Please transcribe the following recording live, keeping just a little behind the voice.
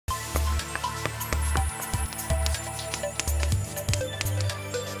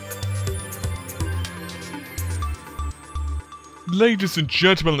Ladies and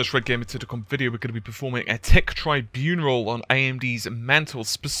gentlemen, in this Red Gamer Titcom video, we're going to be performing a tech tribunal on AMD's Mantle,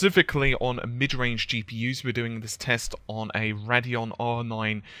 specifically on mid-range GPUs. We're doing this test on a Radeon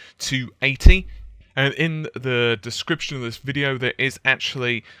R9 280. And in the description of this video, there is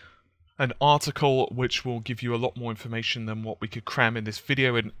actually an article which will give you a lot more information than what we could cram in this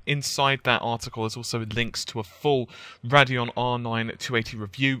video, and inside that article is also links to a full Radeon R9 280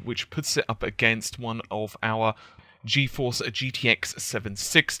 review, which puts it up against one of our Geforce GTX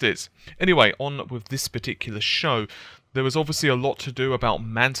 760s. Anyway, on with this particular show. There was obviously a lot to do about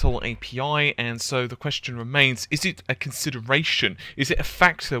Mantle API, and so the question remains, is it a consideration? Is it a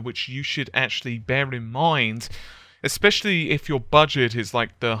factor which you should actually bear in mind, especially if your budget is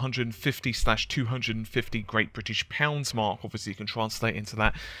like the 150/250 Great British Pounds mark? Obviously you can translate into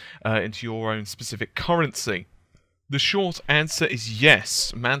that, into your own specific currency. The short answer is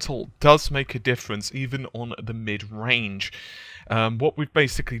yes, Mantle does make a difference even on the mid-range. What we've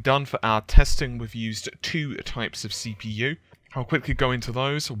basically done for our testing, we've used two types of CPU. I'll quickly go into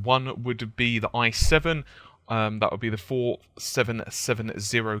those. One would be the i7, that would be the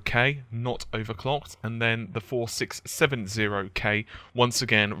 4770K, not overclocked, and then the 4670K, once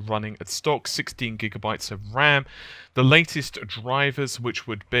again running at stock, 16 GB of RAM. The latest drivers, which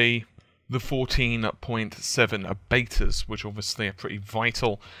would be the 14.7 betas, which obviously are pretty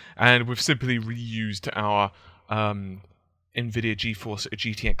vital, and we've simply reused our Nvidia GeForce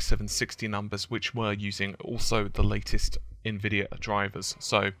GTX 760 numbers, which were using also the latest Nvidia drivers.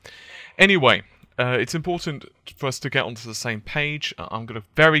 So anyway, it's important for us to get onto the same page. I'm going to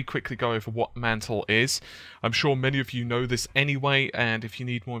very quickly go over what Mantle is. I'm sure many of you know this anyway, and if you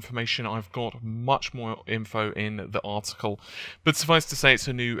need more information, I've got much more info in the article. But suffice to say, it's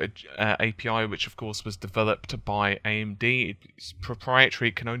a new API, which of course was developed by AMD. It's proprietary.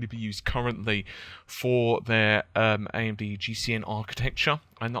 It can only be used currently for their AMD GCN architecture.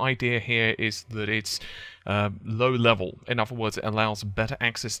 And the idea here is that it's low level. In other words, it allows better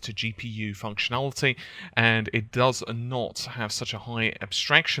access to GPU functionality, and it does not have such a high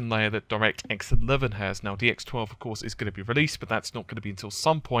abstraction layer that DirectX 11 has. Now, DX12, of course, is going to be released, but that's not going to be until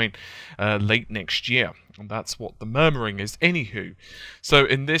some point late next year. And that's what the murmuring is. Anywho, so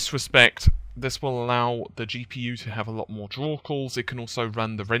in this respect, this will allow the GPU to have a lot more draw calls. It can also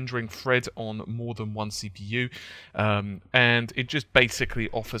run the rendering thread on more than one CPU, and it just basically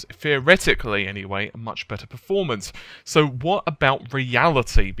offers, theoretically anyway, a much better performance. So what about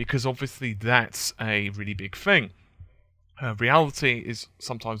reality? Because obviously that's a really big thing. Reality is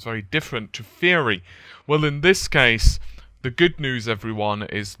sometimes very different to theory. Well, in this case, the good news, everyone,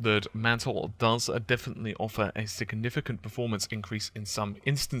 is that Mantle does definitely offer a significant performance increase in some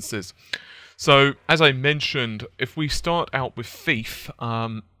instances. So, as I mentioned, if we start out with Thief,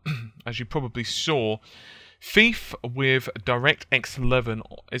 as you probably saw, Thief with DirectX 11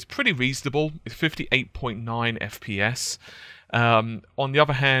 is pretty reasonable. It's 58.9 FPS. On the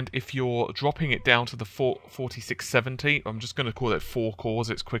other hand, if you're dropping it down to the 4670, I'm just going to call it 4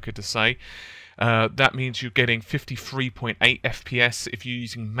 cores, it's quicker to say. That means you're getting 53.8 FPS. If you're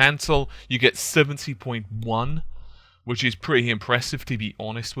using Mantle, you get 70.1, which is pretty impressive, to be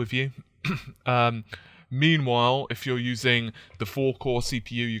honest with you. Meanwhile, if you're using the 4-core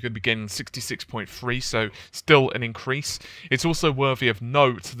CPU, you're going to be getting 66.3, so still an increase. It's also worthy of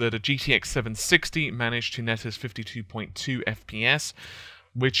note that a GTX 760 managed to net us 52.2 FPS,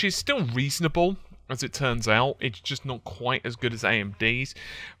 which is still reasonable, as it turns out. It's just not quite as good as AMD's.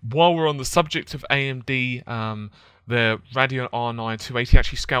 While we're on the subject of AMD, the Radeon R9 280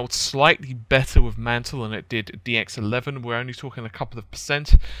 actually scaled slightly better with Mantle than it did DX11. We're only talking a couple of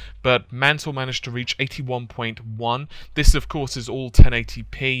percent, but Mantle managed to reach 81.1. This, of course, is all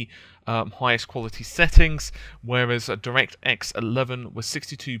 1080p highest quality settings, whereas DirectX 11 was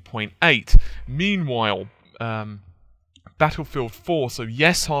 62.8. Meanwhile, Battlefield 4, so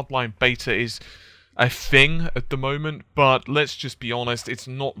yes, Hardline Beta is a thing at the moment, but let's just be honest, it's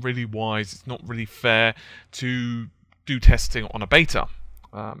not really wise, it's not really fair to do testing on a beta,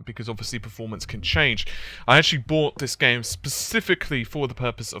 because obviously performance can change. I actually bought this game specifically for the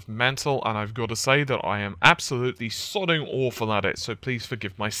purpose of Mantle, and I've got to say that I am absolutely sodding awful at it, so please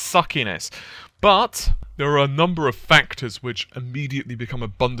forgive my suckiness. But there are a number of factors which immediately become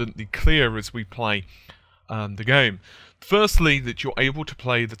abundantly clear as we play the game. Firstly, that you're able to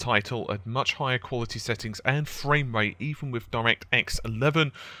play the title at much higher quality settings and frame rate, even with DirectX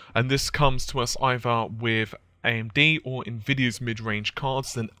 11, and this comes to us either with AMD or Nvidia's mid-range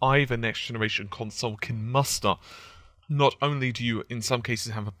cards than either next-generation console can muster. not only do you in some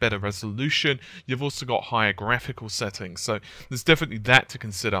cases have a better resolution, you've also got higher graphical settings, so there's definitely that to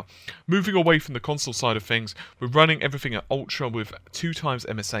consider. Moving away from the console side of things, we're running everything at Ultra with 2 times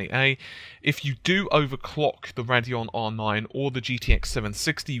MSAA. If you do overclock the Radeon R9 or the GTX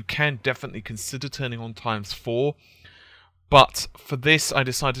 760, you can definitely consider turning on ×4. But for this, I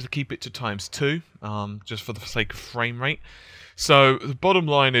decided to keep it to ×2, just for the sake of frame rate. So the bottom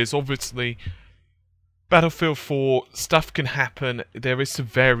line is, obviously, Battlefield 4, stuff can happen, there is some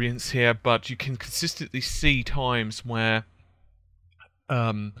variance here, but you can consistently see times where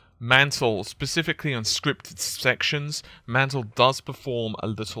Mantle, specifically on scripted sections, Mantle does perform a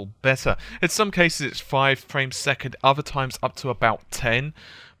little better. In some cases it's 5 frames a second, other times up to about 10,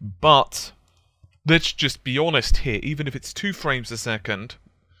 but let's just be honest here, even if it's 2 frames a second,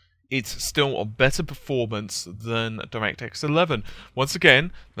 it's still a better performance than DirectX 11. Once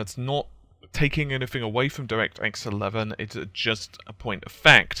again, that's not taking anything away from DirectX 11, it's just a point of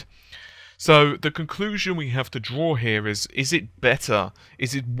fact. So the conclusion we have to draw here is it better?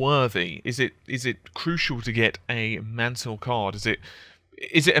 Is it worthy? Is it crucial to get a Mantle card? Is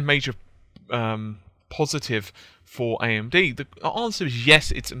it a major positive for AMD? The answer is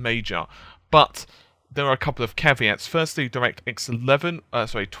yes, it's a major, but there are a couple of caveats. Firstly,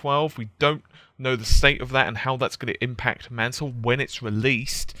 DirectX 12, we don't know the state of that and how that's going to impact Mantle when it's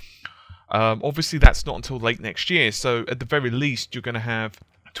released. Obviously, that's not until late next year, so at the very least, you're going to have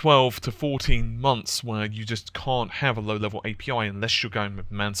 12 to 14 months where you just can't have a low-level API unless you're going with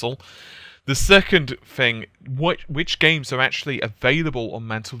Mantle. The second thing, which games are actually available on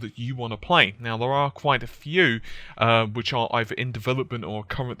Mantle that you want to play? Now, there are quite a few which are either in development or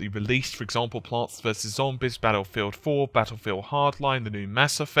currently released. For example, Plants vs. Zombies, Battlefield 4, Battlefield Hardline, the new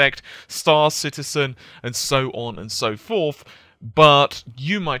Mass Effect, Star Citizen, and so on and so forth. But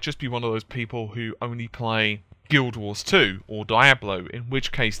you might just be one of those people who only play Guild Wars 2 or Diablo, in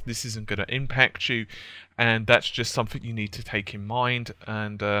which case this isn't going to impact you, and that's just something you need to take in mind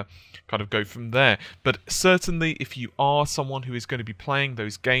and kind of go from there. But certainly, if you are someone who is going to be playing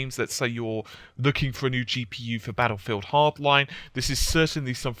those games, let's say you're looking for a new GPU for Battlefield Hardline, this is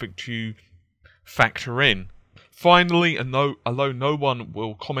certainly something to factor in. Finally, and although no one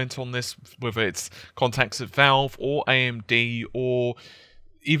will comment on this, whether it's contacts at Valve or AMD, or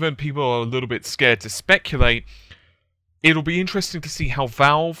even people are a little bit scared to speculate, it'll be interesting to see how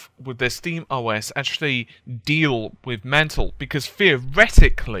Valve, with their Steam OS, actually deal with Mantle, because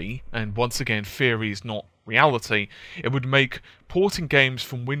theoretically, and once again, theory is not reality, it would make porting games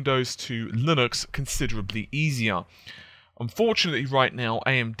from Windows to Linux considerably easier. Unfortunately, right now,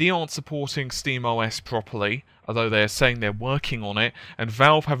 AMD aren't supporting SteamOS properly, although they're saying they're working on it, and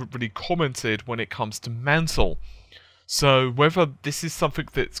Valve haven't really commented when it comes to Mantle. So whether this is something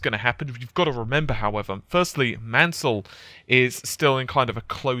that's going to happen, you've got to remember, however, firstly, Mantle is still in kind of a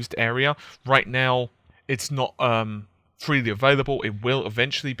closed area. Right now, it's not freely available. It will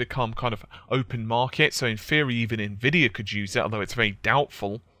eventually become kind of open market, so in theory, even Nvidia could use it, although it's very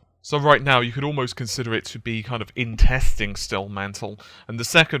doubtful. So right now, you could almost consider it to be kind of in testing still, Mantle. And the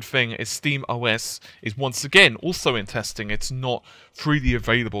second thing is SteamOS is once again also in testing. It's not freely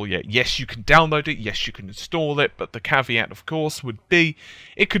available yet. Yes, you can download it. Yes, you can install it. But the caveat, of course, would be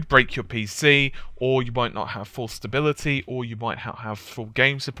it could break your PC, or you might not have full stability, or you might not have full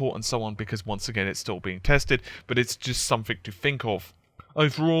game support and so on, because once again, it's still being tested. But it's just something to think of.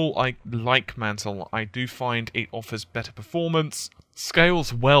 Overall, I like Mantle. I do find it offers better performance,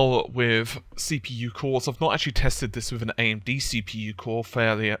 scales well with CPU cores. I've not actually tested this with an AMD CPU core,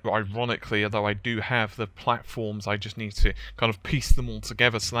 fairly ironically, although I do have the platforms. I just need to kind of piece them all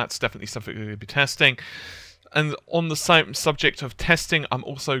together, so that's definitely something we're going to be testing. And on the same subject of testing, I'm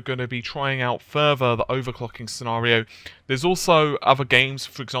also going to be trying out further the overclocking scenario. There's also other games,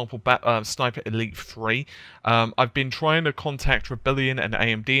 for example, Sniper Elite 3. I've been trying to contact Rebellion and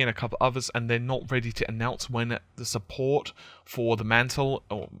AMD and a couple others, and they're not ready to announce when the support for the Mantle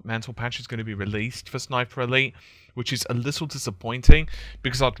patch is going to be released for Sniper Elite, which is a little disappointing,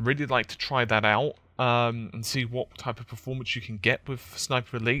 because I'd really like to try that out and see what type of performance you can get with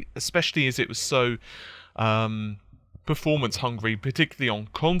Sniper Elite, especially as it was so performance hungry, particularly on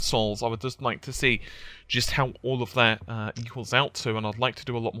consoles. I would just like to see just how all of that equals out to, and I'd like to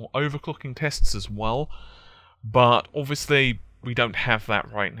do a lot more overclocking tests as well, but obviously we don't have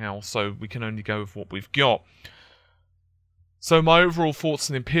that right now, so we can only go with what we've got. So my overall thoughts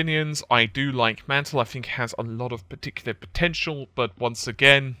and opinions, I do like Mantle. I think it has a lot of particular potential, but once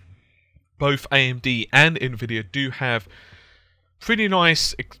again, both AMD and Nvidia do have pretty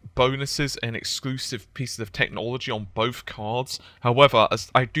nice bonuses and exclusive pieces of technology on both cards. However, as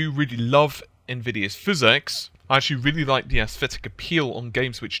I do really love Nvidia's physics, I actually really like the aesthetic appeal on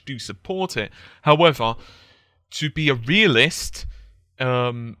games which do support it. However, to be a realist,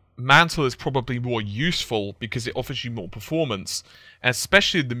 Mantle is probably more useful because it offers you more performance.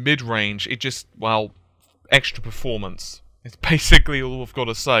 Especially in the mid-range, it just, well, extra performance. It's basically all I've got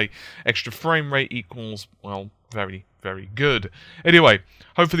to say. Extra frame rate equals, well, very, very good. Anyway,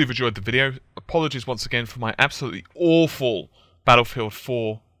 hopefully you've enjoyed the video. Apologies once again for my absolutely awful Battlefield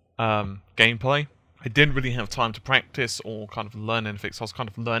 4 gameplay. I didn't really have time to practice or kind of learn anything, so I was kind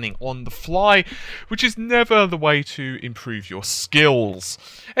of learning on the fly, which is never the way to improve your skills.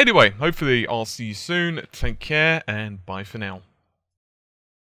 Anyway, hopefully I'll see you soon. Take care, and bye for now.